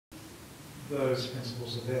those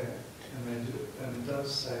principles are there, and it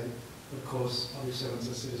does say, of course, public servants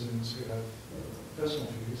are citizens who have personal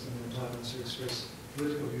views and they're entitled to express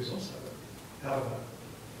political views also. However,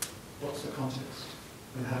 what's the context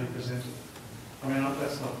and how do you present it? I mean,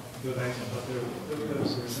 that's not verbatim, but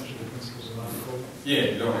those are essentially the principles of Article. Yeah,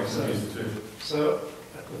 you don't make sense to. So,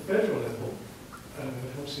 at the federal level, and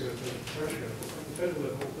it helps you at the territory level, at the federal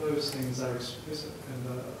level, those things are explicit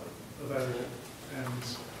and available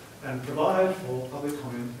and provide for public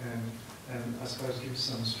comment and I suppose give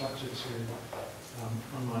some structure to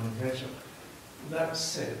online engagement. That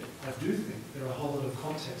said, I do think there are a whole lot of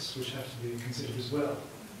contexts which have to be considered as well.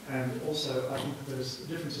 And also, I think there's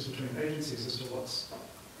differences between agencies as to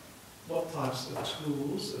what types of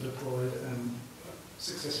tools are deployed and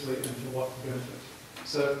successfully and for what benefit.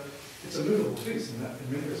 So it's a movable feast in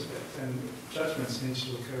many respects, and judgments need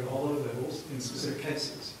to occur at a whole lot of levels in specific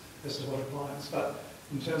cases as to what applies. But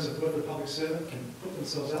in terms of whether the public servant can put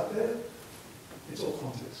themselves out there, it's all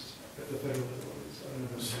context at the federal level. I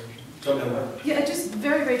don't know how to Yeah, just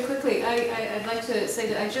very, very quickly, I'd like to say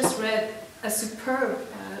that I just read a superb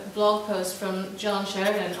blog post from John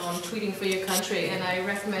Sheridan on tweeting for your country, and I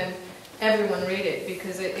recommend everyone read it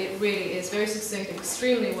because it really is very succinct,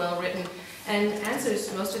 extremely well written, and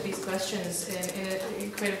answers most of these questions in an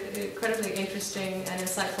incredibly interesting and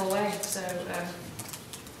insightful way. So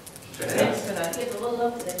thanks for that. Yeah, well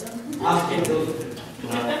done for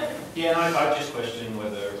that. Yeah, I just question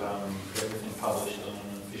whether everything published on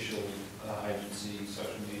an official agency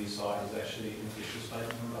social media site is actually an official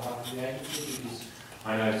statement on behalf of the agency, because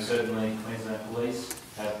I know certainly Queensland Police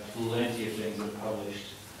have plenty of things that are published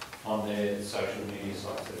on their social media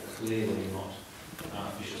sites that are clearly not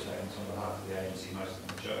official statements on behalf of the agency, most of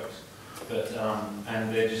them are jokes. But,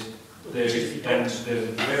 and there's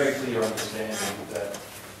a very clear understanding that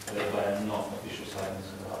they are not official statements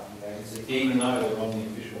on behalf of the agency, even though they're on the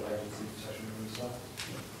official agency social media site.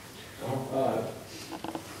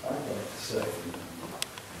 I'd like to say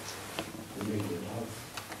the media love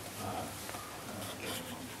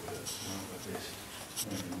one of the best,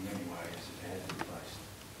 in many ways it has replaced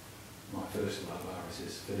my first love,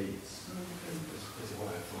 RSS feeds, as a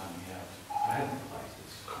way of finding out. I hadn't replaced it,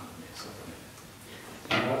 it's kind of a mess up on it.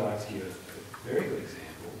 And I'd like to give a very good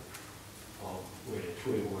example of where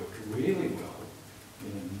Twitter worked really well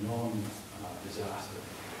in a non-disaster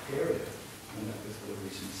area, and that was the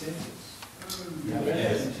recent census. Now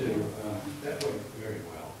that worked very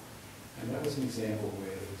well, and that was an example where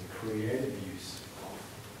there was a creative use of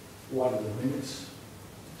what are the limits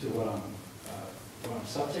to what I'm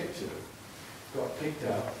subject to. Got picked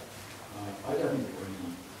up. I don't think there were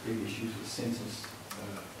any big issues with census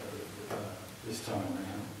this time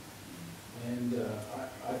around, and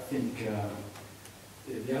I think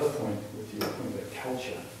the other point with your point about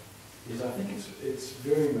culture is I think it's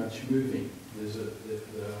very much moving. There's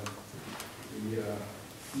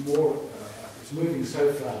it's moving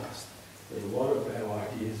so fast that a lot of our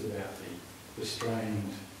ideas about the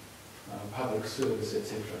restrained public service,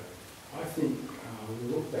 etc. I think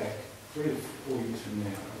we'll look back 3 to 4 years from now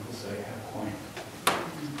and we'll say how quaint,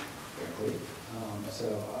 frankly. So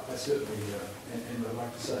I certainly, and I'd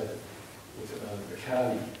like to say that with the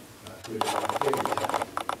Cardi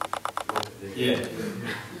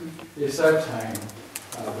they're so tame.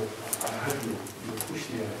 I hope you'll push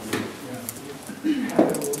the idea. How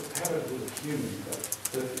to build a human, but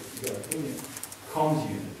you've got a brilliant comms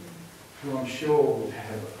unit who I'm sure will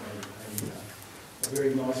have a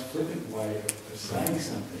very nice flippant way of saying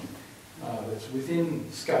something that's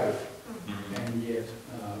within scope and yet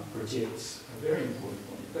projects a very important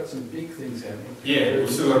point. You've got some big things happening. Yeah, we've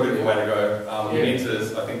still got a bit of a way to go. We need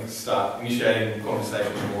to, I think, start initiating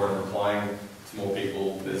conversations more and replying to more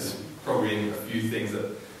people. There's probably a few things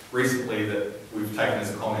that recently that we've taken as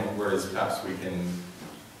a comment, whereas perhaps we can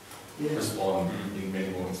respond in many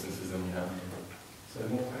more instances than we have. So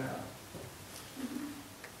more power.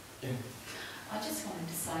 Yeah. I just wanted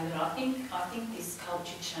to say that I think this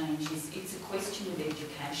culture change it's a question of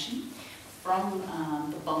education from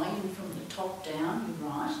the buy-in from the top down. You're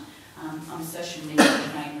right. I'm a social media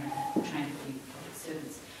trainer and trained for public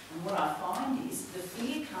service, and what I find is the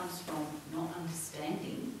fear comes from not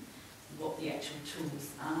understanding what the actual tools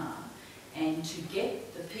are, and to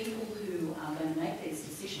get the people who are going to make these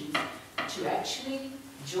decisions to actually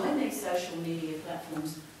join these social media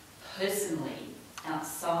platforms personally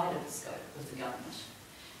outside of the scope of the government,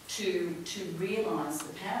 to realise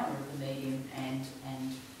the power of the medium and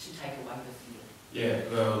to take away the fear. Yeah,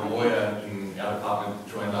 the lawyer in our department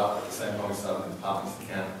joined up at the same time we started the department's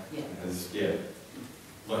account. Yeah. Because,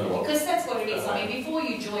 Learn a lot. Because that's what it is. I mean, before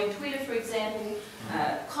you join Twitter, for example,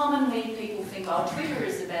 commonly people think, oh, Twitter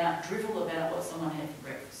is about drivel about what someone had for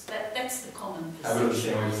breakfast. That's the common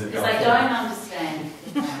perception. Because they don't understand.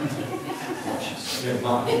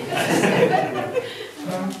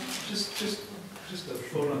 Just a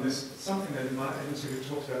thought on this. Something that in my agency we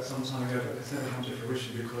talked about some time ago, but it's never come to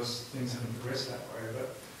fruition because things haven't progressed that way. But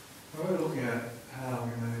when we're looking at how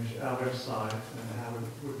we manage our website and how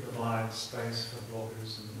we provide space for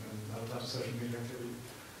bloggers and other types of social media activity,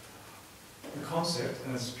 the concept,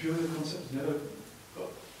 and it's purely the concept, never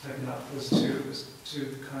got taken up, was to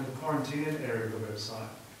kind of quarantine an area of the website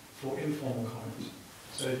for informal comment.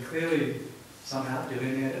 So clearly somehow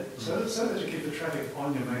delineate it so that you keep the traffic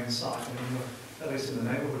on your main site and at least in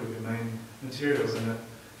the neighbourhood of your main materials, and that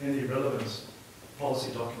any relevant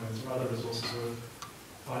policy documents or other resources were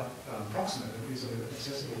quite proximate and easily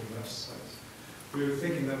accessible in that space. We were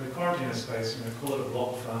thinking that we quarantine a space, call it a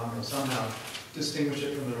block farm, or somehow distinguish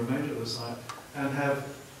it from the remainder of the site and have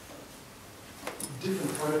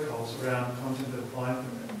different protocols around content that apply from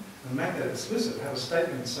it, and make that explicit. Have a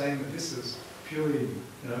statement saying that this is purely,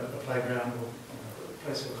 a playground or a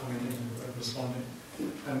place for commenting and responding,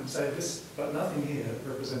 and say this, but nothing here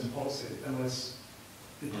represents policy unless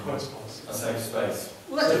it quotes policy. A safe space.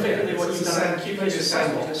 Well, that's effectively what you've done. It's a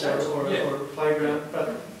sandbox or a playground,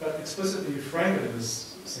 but explicitly you frame it in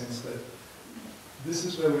this sense that this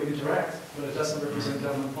is where we interact, but it doesn't represent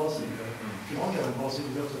government policy. If you want government policy,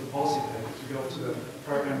 you go to the policy page, you go to the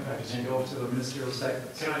program page, you go to the ministerial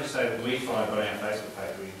statements. Can I just say that we find on our Facebook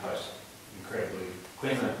page we post incredibly,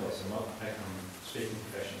 Queensland Police, I'm not speaking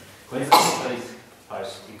profession, Queensland Police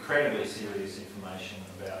post incredibly serious information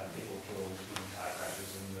about people killed in car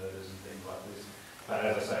crashes and murders and things like this. But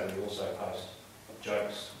as I say, we also post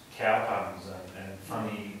jokes, cow puns and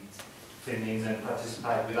funny things and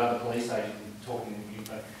participate with other police agents talking.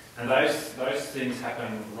 And those things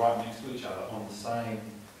happen right next to each other on the same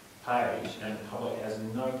page, and the public has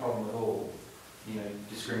no problem at all,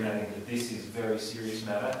 discriminating that this is a very serious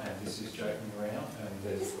matter and this is joking around, and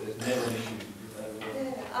there's never an issue with that at all.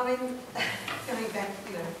 Yeah, I mean, going back,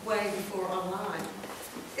 way before online,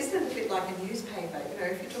 isn't it a bit like a newspaper?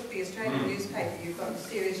 If you took the Australian newspaper, you've got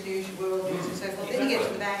serious news, world news and so forth. Then you get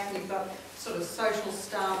to the back and you've got sort of social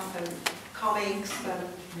stuff and comics and,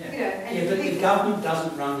 but the government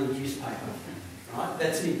doesn't run the newspaper, right?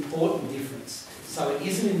 That's an important difference. So it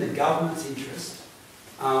isn't in the government's interest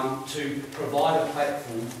to provide a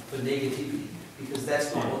platform for negativity, because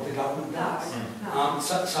that's not what the government does.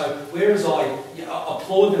 So whereas I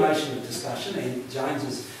applaud the notion of discussion and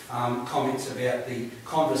James's comments about the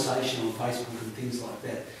conversation on Facebook and things like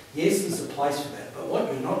that, yes, there's a place for that, but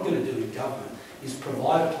what you're not going to do in government is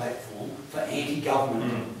provide a platform for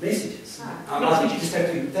anti-government messages. I think you just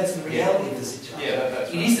have to, that's the reality of the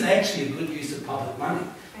situation. It isn't actually a good use of public money.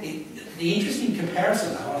 The interesting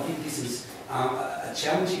comparison, though, and I think this is a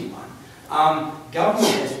challenging one,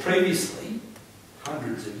 government has previously,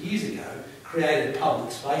 hundreds of years ago, created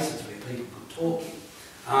public spaces where people could talk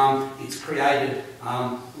in. It's created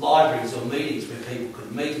libraries or meetings where people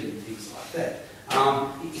could meet and things like that.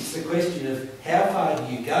 It's the question of how far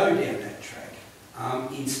do you go down that track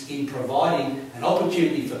in providing an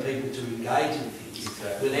opportunity for people to engage in things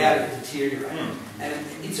without it deteriorating. And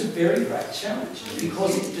it's a very great challenge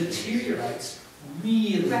because it deteriorates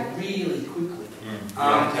really, really quickly.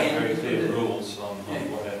 And very clear rules on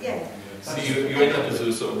what happens. So you end up as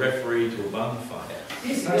a sort of referee to a bonfire.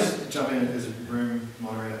 Yes, can I just jump in as a room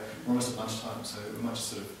moderator? We're almost at lunchtime, so we might just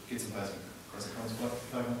sort of get some basic pros and cons.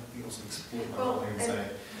 But you also support my role here and say...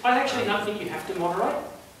 I actually don't think you have to moderate.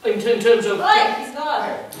 In terms of... Right, he's gone.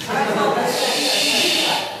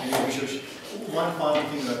 One final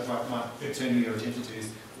thing that might turn your attention to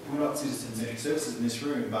is we're not citizens and services in this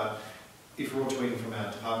room, but if we're all tweeting from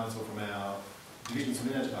our departments or from our divisions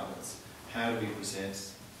within our departments, how do we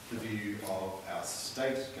present the view of our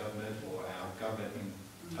state government or our government in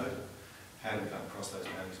total? How do we come across those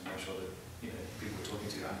boundaries and make sure that people we're talking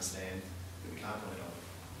to understand that we can't comment on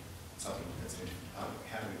something that's in a different department?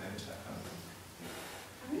 How do we manage that kind of thing?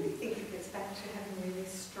 I really think it gets back to having really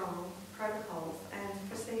strong protocols and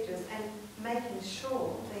procedures and making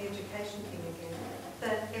sure the education thing again,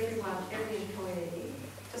 that everyone, every employee,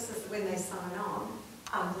 just as when they sign on,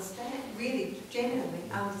 really genuinely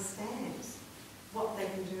understands what they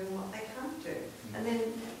can do and what they can't do, and then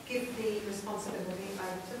give the responsibility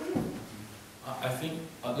over to them. I think,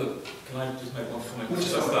 look, can I just make one comment? Would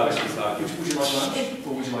you like lunch,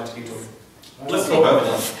 or would you like to keep talking? Let's talk about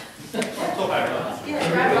lunch. Yeah,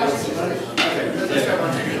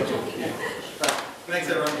 Thanks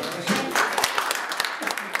everyone.